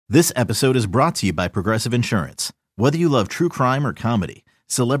This episode is brought to you by Progressive Insurance. Whether you love true crime or comedy,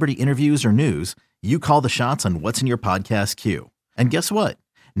 celebrity interviews or news, you call the shots on what's in your podcast queue. And guess what?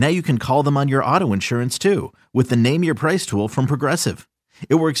 Now you can call them on your auto insurance too with the Name Your Price tool from Progressive.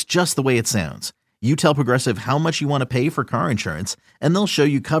 It works just the way it sounds. You tell Progressive how much you want to pay for car insurance, and they'll show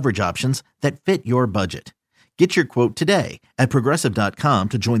you coverage options that fit your budget. Get your quote today at Progressive.com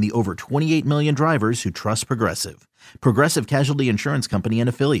to join the over 28 million drivers who trust Progressive. Progressive Casualty Insurance Company and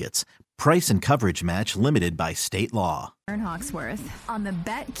Affiliates. Price and coverage match limited by state law. Aaron Hawksworth on the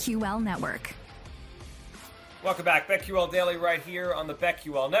BetQL Network. Welcome back. BetQL Daily right here on the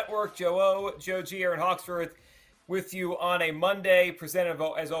BetQL Network. Joe O, Joe G, Aaron Hawksworth with you on a Monday, presented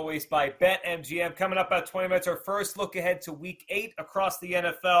as always by BetMGM. Coming up about 20 minutes, our first look ahead to Week 8 across the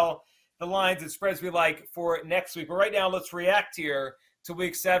NFL. The lines and spreads we like for next week. But right now, let's react here to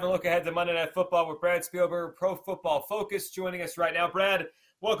Week 7. Look ahead to Monday Night Football with Brad Spielberg, Pro Football Focus, joining us right now. Brad,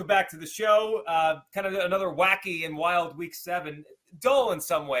 welcome back to the show. Kind of another wacky and wild Week 7. Dull in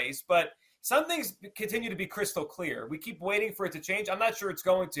some ways, but some things continue to be crystal clear. We keep waiting for it to change. I'm not sure it's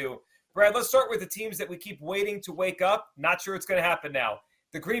going to. Brad, let's start with the teams that we keep waiting to wake up. Not sure it's going to happen now.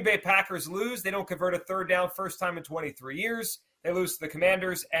 The Green Bay Packers lose. They don't convert a third down, first time in 23 years. They lose to the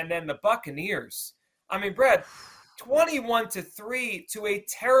Commanders, and then the Buccaneers. I mean, Brad, 21-3 to a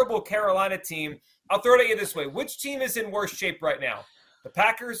terrible Carolina team. I'll throw it at you this way. Which team is in worse shape right now, the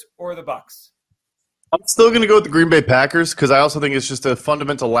Packers or the Bucs? I'm still going to go with the Green Bay Packers because I also think it's just a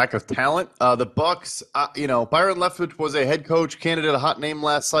fundamental lack of talent. The Bucs, Byron Leftwich was a head coach candidate, a hot name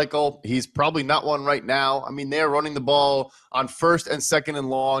last cycle. He's probably not one right now. I mean, they're running the ball on first and second and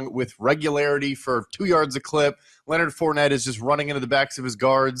long with regularity for 2 yards a clip. Leonard Fournette is just running into the backs of his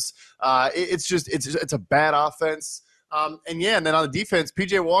guards. It's a bad offense. And then on the defense,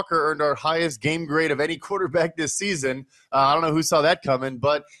 P.J. Walker earned our highest game grade of any quarterback this season. I don't know who saw that coming,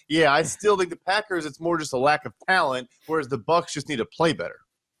 but, yeah, I still think the Packers, it's more just a lack of talent, whereas the Bucs just need to play better.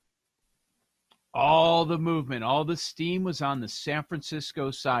 All the movement, all the steam was on the San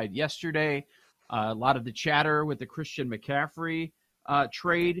Francisco side yesterday. A lot of the chatter with the Christian McCaffrey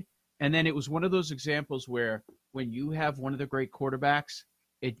trade. And then it was one of those examples where when you have one of the great quarterbacks,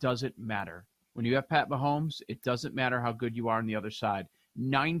 it doesn't matter. When you have Pat Mahomes, it doesn't matter how good you are on the other side.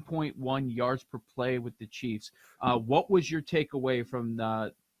 9.1 yards per play with the Chiefs. What was your takeaway from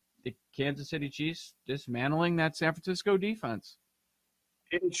the Kansas City Chiefs dismantling that San Francisco defense?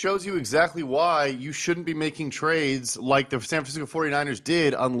 It shows you exactly why you shouldn't be making trades like the San Francisco 49ers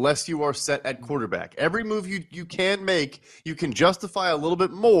did unless you are set at quarterback. Every move you can make, you can justify a little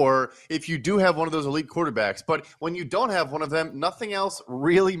bit more if you do have one of those elite quarterbacks. But when you don't have one of them, nothing else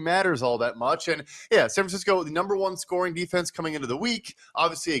really matters all that much. And, yeah, San Francisco, the number one scoring defense coming into the week,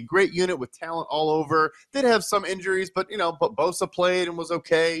 obviously a great unit with talent all over. Did have some injuries, but Bosa played and was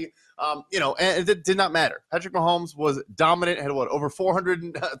okay. And it did not matter. Patrick Mahomes was dominant, had over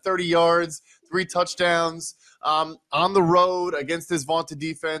 430 yards, 3 touchdowns on the road against his vaunted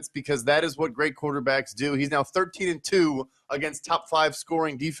defense because that is what great quarterbacks do. He's now 13-2 against top 5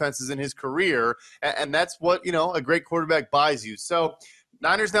 scoring defenses in his career, and that's what, a great quarterback buys you. So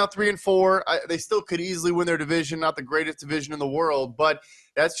Niners now 3-4. They still could easily win their division, not the greatest division in the world, but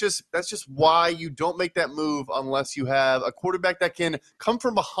that's just why you don't make that move unless you have a quarterback that can come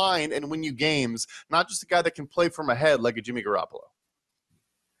from behind and win you games, not just a guy that can play from ahead like a Jimmy Garoppolo.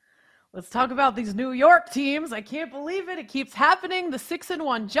 Let's talk about these New York teams. I can't believe it. It keeps happening. The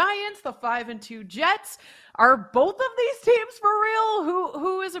 6-1 Giants, the 5-2 Jets. Are both of these teams for real?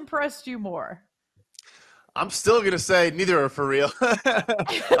 Who has impressed you more? I'm still going to say neither are for real,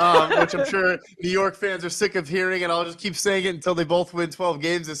 which I'm sure New York fans are sick of hearing, and I'll just keep saying it until they both win 12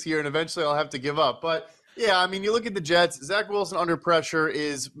 games this year, and eventually I'll have to give up. But, yeah, I mean, you look at the Jets, Zach Wilson under pressure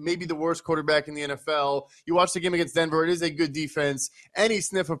is maybe the worst quarterback in the NFL. You watch the game against Denver, it is a good defense. Any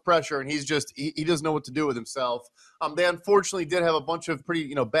sniff of pressure, and he doesn't know what to do with himself. They unfortunately did have a bunch of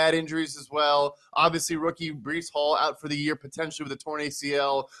pretty bad injuries as well. Obviously, rookie Breece Hall out for the year, potentially with a torn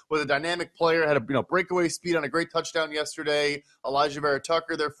ACL. Was a dynamic player, had a breakaway speed on a great touchdown yesterday. Elijah Vera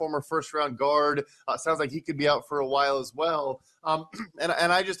Tucker, their former first-round guard, sounds like he could be out for a while as well. And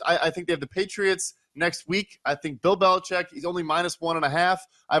I think they have the Patriots next week. I think Bill Belichick, he's only -1.5.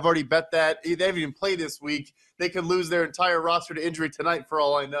 I've already bet that. They haven't even played this week. They could lose their entire roster to injury tonight for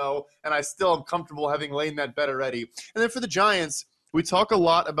all I know, and I still am comfortable having laid that bet already. And then for the Giants, we talk a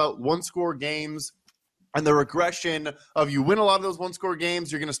lot about one-score games And the regression of you win a lot of those one-score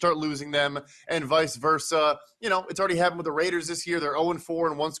games, you're going to start losing them, and vice versa. You know, it's already happened with the Raiders this year. They're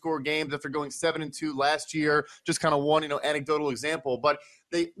 0-4 in one-score games after going 7-2 last year. Just kind of one, anecdotal example. But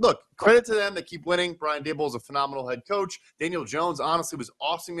credit to them. They keep winning. Brian Daboll is a phenomenal head coach. Daniel Jones, honestly, was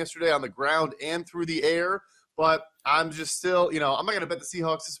awesome yesterday on the ground and through the air. But I'm just still, I'm not going to bet the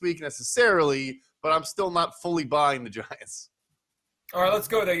Seahawks this week necessarily, but I'm still not fully buying the Giants. All right, let's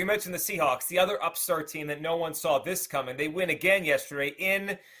go there. You mentioned the Seahawks, the other upstart team that no one saw this coming. They win again yesterday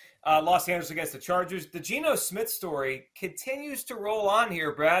in Los Angeles against the Chargers. The Geno Smith story continues to roll on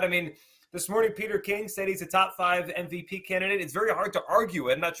here, Brad. I mean, this morning Peter King said he's a top 5 MVP candidate. It's very hard to argue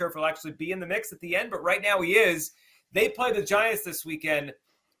it. I'm not sure if he'll actually be in the mix at the end, but right now he is. They play the Giants this weekend.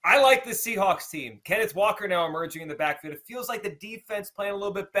 I like the Seahawks team. Kenneth Walker now emerging in the backfield. It feels like the defense playing a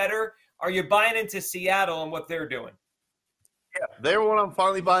little bit better. Are you buying into Seattle and what they're doing? Yeah, they're one I'm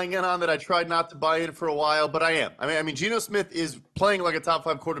finally buying in on that I tried not to buy in for a while, but I am. I mean, Geno Smith is playing like a top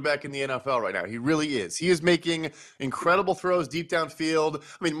 5 quarterback in the NFL right now. He really is. He is making incredible throws deep downfield.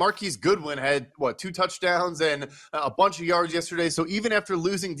 I mean, Marquise Goodwin had, 2 touchdowns and a bunch of yards yesterday. So even after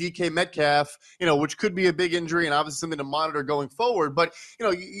losing DK Metcalf, which could be a big injury and obviously something to monitor going forward, but,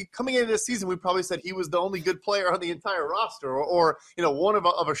 coming into this season, we probably said he was the only good player on the entire roster or one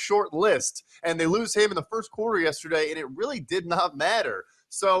of a short list. And they lose him in the first quarter yesterday, and it really did not matter.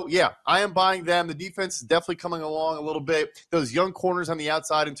 So, yeah, I am buying them. The defense is definitely coming along a little bit. Those young corners on the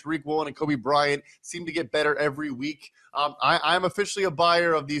outside, and Tariq Woolen and Kobe Bryant, seem to get better every week. I'm officially a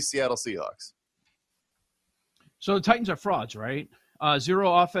buyer of these Seattle Seahawks. So the Titans are frauds, right?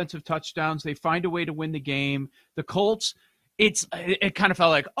 0 offensive touchdowns. They find a way to win the game. The Colts, it kind of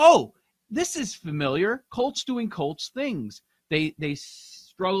felt like, oh, this is familiar. Colts doing Colts things. They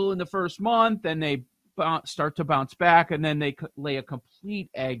struggle in the first month, and they start to bounce back, and then they lay a complete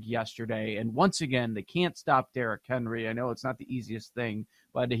egg yesterday. And once again, they can't stop Derrick Henry. I know it's not the easiest thing,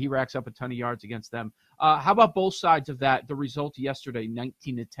 but he racks up a ton of yards against them. How about both sides of that? The result yesterday,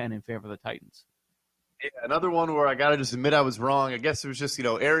 19-10 in favor of the Titans. Yeah, another one where I got to just admit I was wrong. I guess it was just,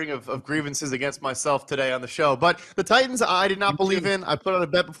 airing of grievances against myself today on the show. But the Titans, I did not believe in. I put on a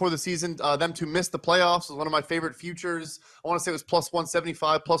bet before the season. Them to miss the playoffs was one of my favorite futures. I want to say it was plus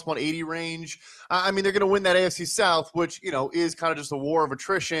 175, plus 180 range. I mean, they're going to win that AFC South, which, is kind of just a war of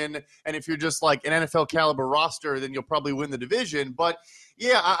attrition. And if you're just like an NFL caliber roster, then you'll probably win the division. But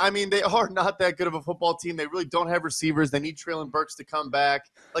yeah, I mean, they are not that good of a football team. They really don't have receivers. They need Treylon Burks to come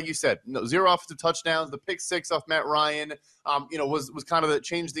back. Like you said, 0 offensive touchdowns. The pick 6 off Matt Ryan, was kind of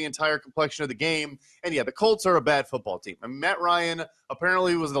changed the entire complexion of the game. And yeah, the Colts are a bad football team. I mean, Matt Ryan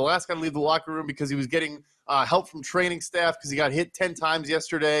apparently was the last guy to leave the locker room because he was getting help from training staff because he got hit 10 times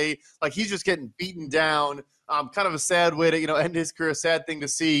yesterday. Like, he's just getting beaten down. Kind of a sad way to, end his career, a sad thing to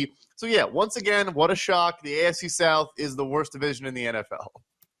see. So, yeah, once again, what a shock. The AFC South is the worst division in the NFL.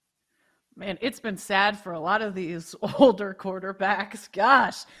 Man, it's been sad for a lot of these older quarterbacks.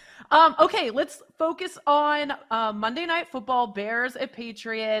 Gosh. Okay, let's focus on Monday Night Football, Bears at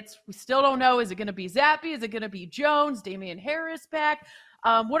Patriots. We still don't know. Is it going to be Zappe? Is it going to be Jones? Damian Harris back?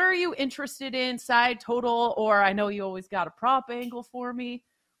 What are you interested in, side, total, or I know you always got a prop angle for me.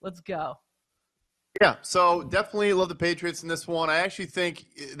 Let's go. Yeah, so definitely love the Patriots in this one. I actually think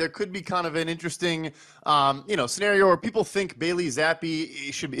there could be kind of an interesting, scenario where people think Bailey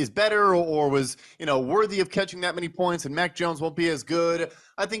Zappe is better or was, worthy of catching that many points, and Mac Jones won't be as good.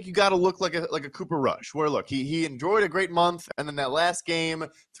 I think you got to look like a Cooper Rush, where look, he enjoyed a great month, and then that last game,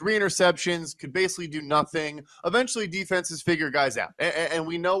 3 interceptions, could basically do nothing. Eventually, defenses figure guys out, and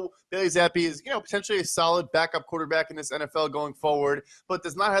we know Bailey Zappe is, potentially a solid backup quarterback in this NFL going forward, but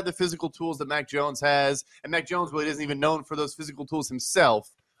does not have the physical tools that Mac Jones has, and Mac Jones really isn't even known for those physical tools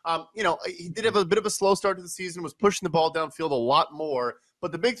himself. He did have a bit of a slow start to the season, was pushing the ball downfield a lot more,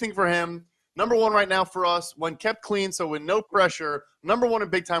 but the big thing for him, number one right now for us, when kept clean, so with no pressure, number one in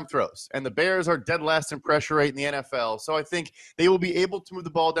big-time throws. And the Bears are dead last in pressure rate in the NFL. So I think they will be able to move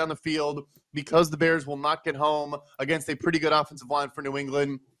the ball down the field because the Bears will not get home against a pretty good offensive line for New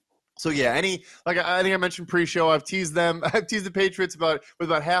England. So, yeah, I think I mentioned pre-show, I've teased the Patriots with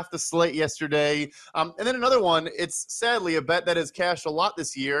about half the slate yesterday. And then another one, it's sadly a bet that has cashed a lot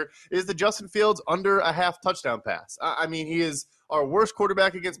this year, is the Justin Fields under a half touchdown pass. I mean, he is our worst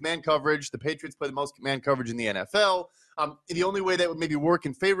quarterback against man coverage. The Patriots play the most man coverage in the NFL. The only way that would maybe work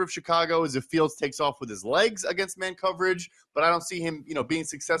in favor of Chicago is if Fields takes off with his legs against man coverage, but I don't see him, being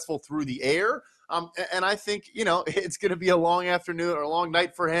successful through the air. And I think, it's going to be a long afternoon or a long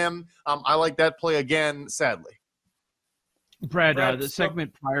night for him. I like that play again, sadly. Brad, the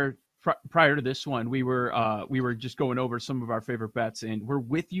segment prior prior to this one, we were just going over some of our favorite bets, and we're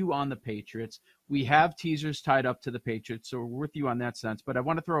with you on the Patriots. We have teasers tied up to the Patriots, so we're with you on that sense. But I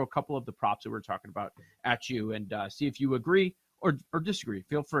want to throw a couple of the props that we're talking about at you and see if you agree or disagree.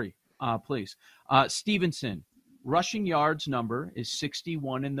 Feel free, please. Stevenson, rushing yards number is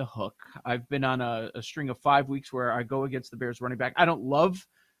 61 in the hook. I've been on a string of 5 weeks where I go against the Bears running back. I don't love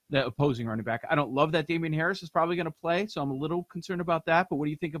the opposing running back. I don't love that Damian Harris is probably going to play, so I'm a little concerned about that. But what do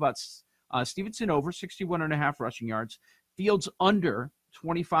you think about Stevenson over 61.5 rushing yards, Fields under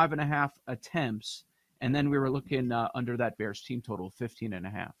 25.5 attempts, and then we were looking under that Bears team total of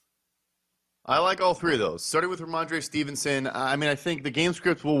 15.5? I like all three of those. Starting with Ramondre Stevenson, I mean, I think the game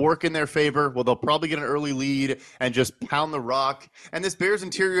script will work in their favor. Well, they'll probably get an early lead and just pound the rock. And this Bears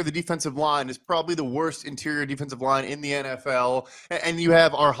interior of the defensive line is probably the worst interior defensive line in the NFL. And you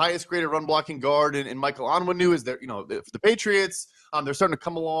have our highest graded run blocking guard in Michael Onwenu is there, for the Patriots. They're starting to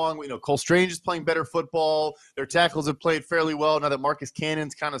come along. Cole Strange is playing better football. Their tackles have played fairly well now that Marcus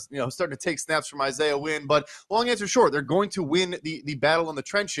Cannon's kind of starting to take snaps from Isaiah Wynn. But long answer short, they're going to win the battle in the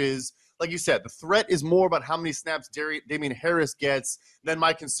trenches. Like you said, the threat is more about how many snaps Damian Harris gets than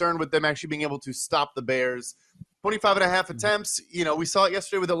my concern with them actually being able to stop the Bears. 25.5 attempts. We saw it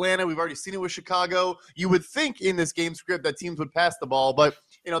yesterday with Atlanta. We've already seen it with Chicago. You would think in this game script that teams would pass the ball, but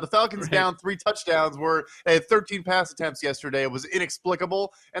the Falcons down 3 touchdowns were at 13 pass attempts yesterday. It was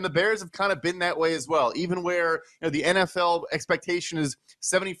inexplicable, and the Bears have kind of been that way as well. Even where the NFL expectation is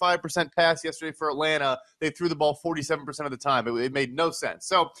 75% pass yesterday for Atlanta, they threw the ball 47% of the time. It made no sense.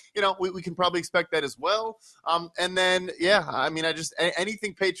 So we can probably expect that as well. And then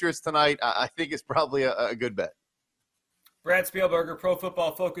anything Patriots tonight, I think is probably a good bet. Brad Spielberger, Pro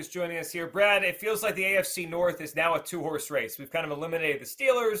Football Focus, joining us here. Brad, it feels like the AFC North is now a 2-horse race. We've kind of eliminated the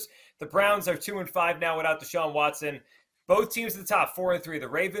Steelers. The Browns are 2-5 now without Deshaun Watson. Both teams at the top, 4-3. The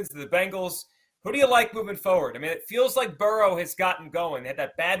Ravens and the Bengals. Who do you like moving forward? I mean, it feels like Burrow has gotten going. They had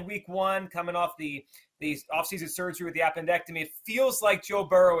that bad week 1 coming off the offseason surgery with the appendectomy. It feels like Joe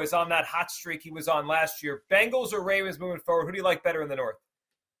Burrow is on that hot streak he was on last year. Bengals or Ravens moving forward? Who do you like better in the North?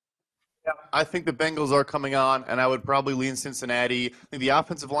 Yeah, I think the Bengals are coming on, and I would probably lean Cincinnati. I think the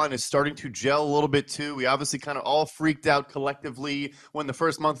offensive line is starting to gel a little bit, too. We obviously kind of all freaked out collectively when the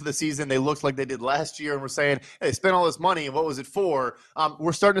first month of the season they looked like they did last year, and we're saying, hey, they spent all this money, and what was it for?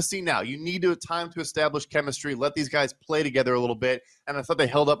 We're starting to see now. You need time to establish chemistry, let these guys play together a little bit, and I thought they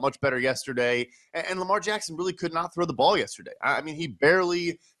held up much better yesterday. And Lamar Jackson really could not throw the ball yesterday. I mean, he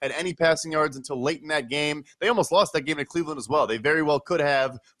barely had any passing yards until late in that game. They almost lost that game to Cleveland as well. They very well could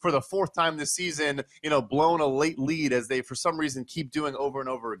have, for the 4th time this season, blown a late lead as they, for some reason, keep doing over and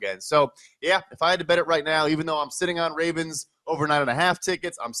over again. So, yeah, if I had to bet it right now, even though I'm sitting on Ravens over 9.5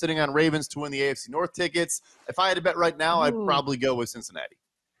 tickets, I'm sitting on Ravens to win the AFC North tickets. If I had to bet right now, I'd probably go with Cincinnati.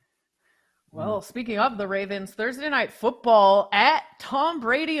 Well, speaking of the Ravens, Thursday Night Football at Tom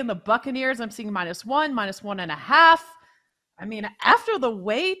Brady and the Buccaneers. I'm seeing -1, -1.5. I mean, after the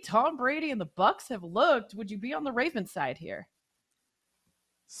way Tom Brady and the Bucs have looked, would you be on the Ravens side here?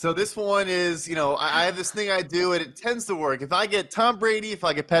 So this one is, I have this thing I do, and it tends to work. If I get Tom Brady, if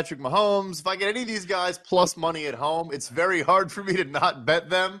I get Patrick Mahomes, if I get any of these guys plus money at home, it's very hard for me to not bet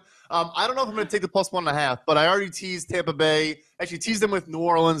them. I don't know if I'm going to take the +1.5, but I already teased Tampa Bay. Actually, teased them with New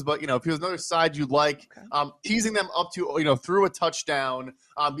Orleans, but, if there's another side you'd like, teasing them up to, through a touchdown,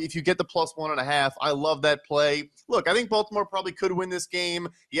 if you get the +1.5, I love that play. Look, I think Baltimore probably could win this game.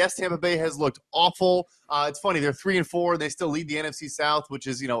 Yes, Tampa Bay has looked awful. It's funny, they're 3-4. They still lead the NFC South, which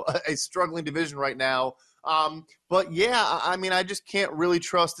is, a struggling division right now. But, yeah, I mean, I just can't really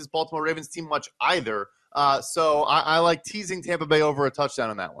trust this Baltimore Ravens team much either. So I like teasing Tampa Bay over a touchdown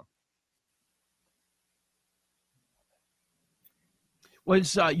on that one.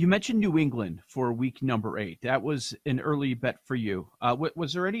 You mentioned New England for week number 8. That was an early bet for you.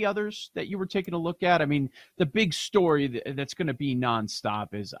 Was there any others that you were taking a look at? I mean, the big story that's going to be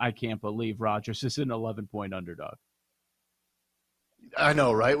nonstop is I can't believe Rodgers is an 11-point underdog. I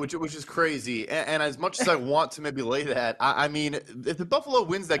know, right? Which is crazy. And as much as I want to maybe lay that, I mean, if the Buffalo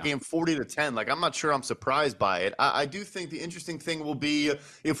wins that game 40-10, I'm not sure I'm surprised by it. I do think the interesting thing will be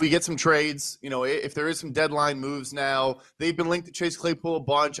if we get some trades, if there is some deadline moves now. They've been linked to Chase Claypool a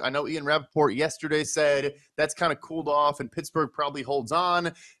bunch. I know Ian Rappaport yesterday said that's kind of cooled off and Pittsburgh probably holds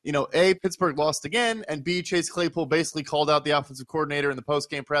on. A, Pittsburgh lost again, and B, Chase Claypool basically called out the offensive coordinator in the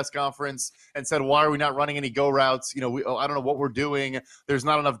post-game press conference and said, why are we not running any go routes? I don't know what we're doing. There's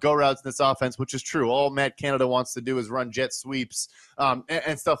not enough go routes in this offense, which is true. All Matt Canada wants to do is run jet sweeps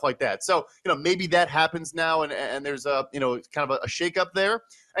and stuff like that. So, maybe that happens now and there's a, kind of a shakeup there.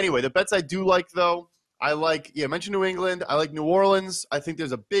 Anyway, the bets I do like, though, I mentioned New England. I like New Orleans. I think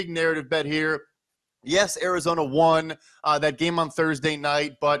there's a big narrative bet here. Yes, Arizona won that game on Thursday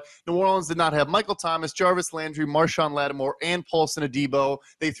night, but New Orleans did not have Michael Thomas, Jarvis Landry, Marshawn Lattimore, and Paulson Adebo.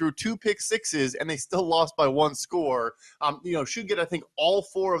 They threw 2 pick-sixes, and they still lost by 1 score. Should get, I think, all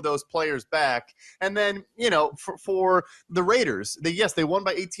 4 of those players back. And then, for the Raiders, they won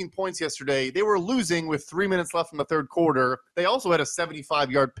by 18 points yesterday. They were losing with 3 minutes left in the third quarter. They also had a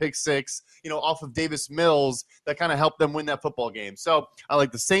 75-yard pick-six, off of Davis Mills that kind of helped them win that football game. So I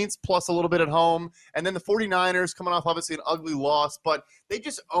like the Saints plus a little bit at home. And then the 49ers coming off obviously an ugly loss, but they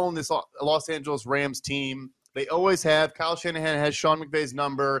just own this Los Angeles Rams team. They always have. Kyle Shanahan has Sean McVay's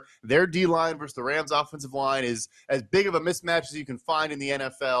number. Their D-line versus the Rams offensive line is as big of a mismatch as you can find in the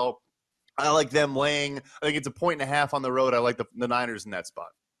NFL. I like them laying. I think it's 1.5 on the road. I like the Niners in that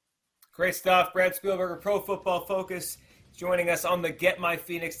spot. Great stuff. Brad Spielberger, Pro Football Focus, joining us on the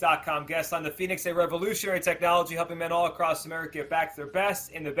GetMyPhoenix.com guest on the Phoenix, a revolutionary technology helping men all across America get back to their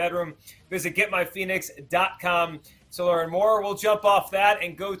best in the bedroom. Visit GetMyPhoenix.com to learn more. We'll jump off that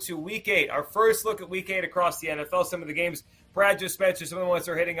and go to Week 8. Our first look at Week 8 across the NFL. Some of the games Brad just mentioned, some of the ones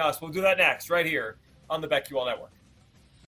that are hitting us. We'll do that next right here on the BetQL Network.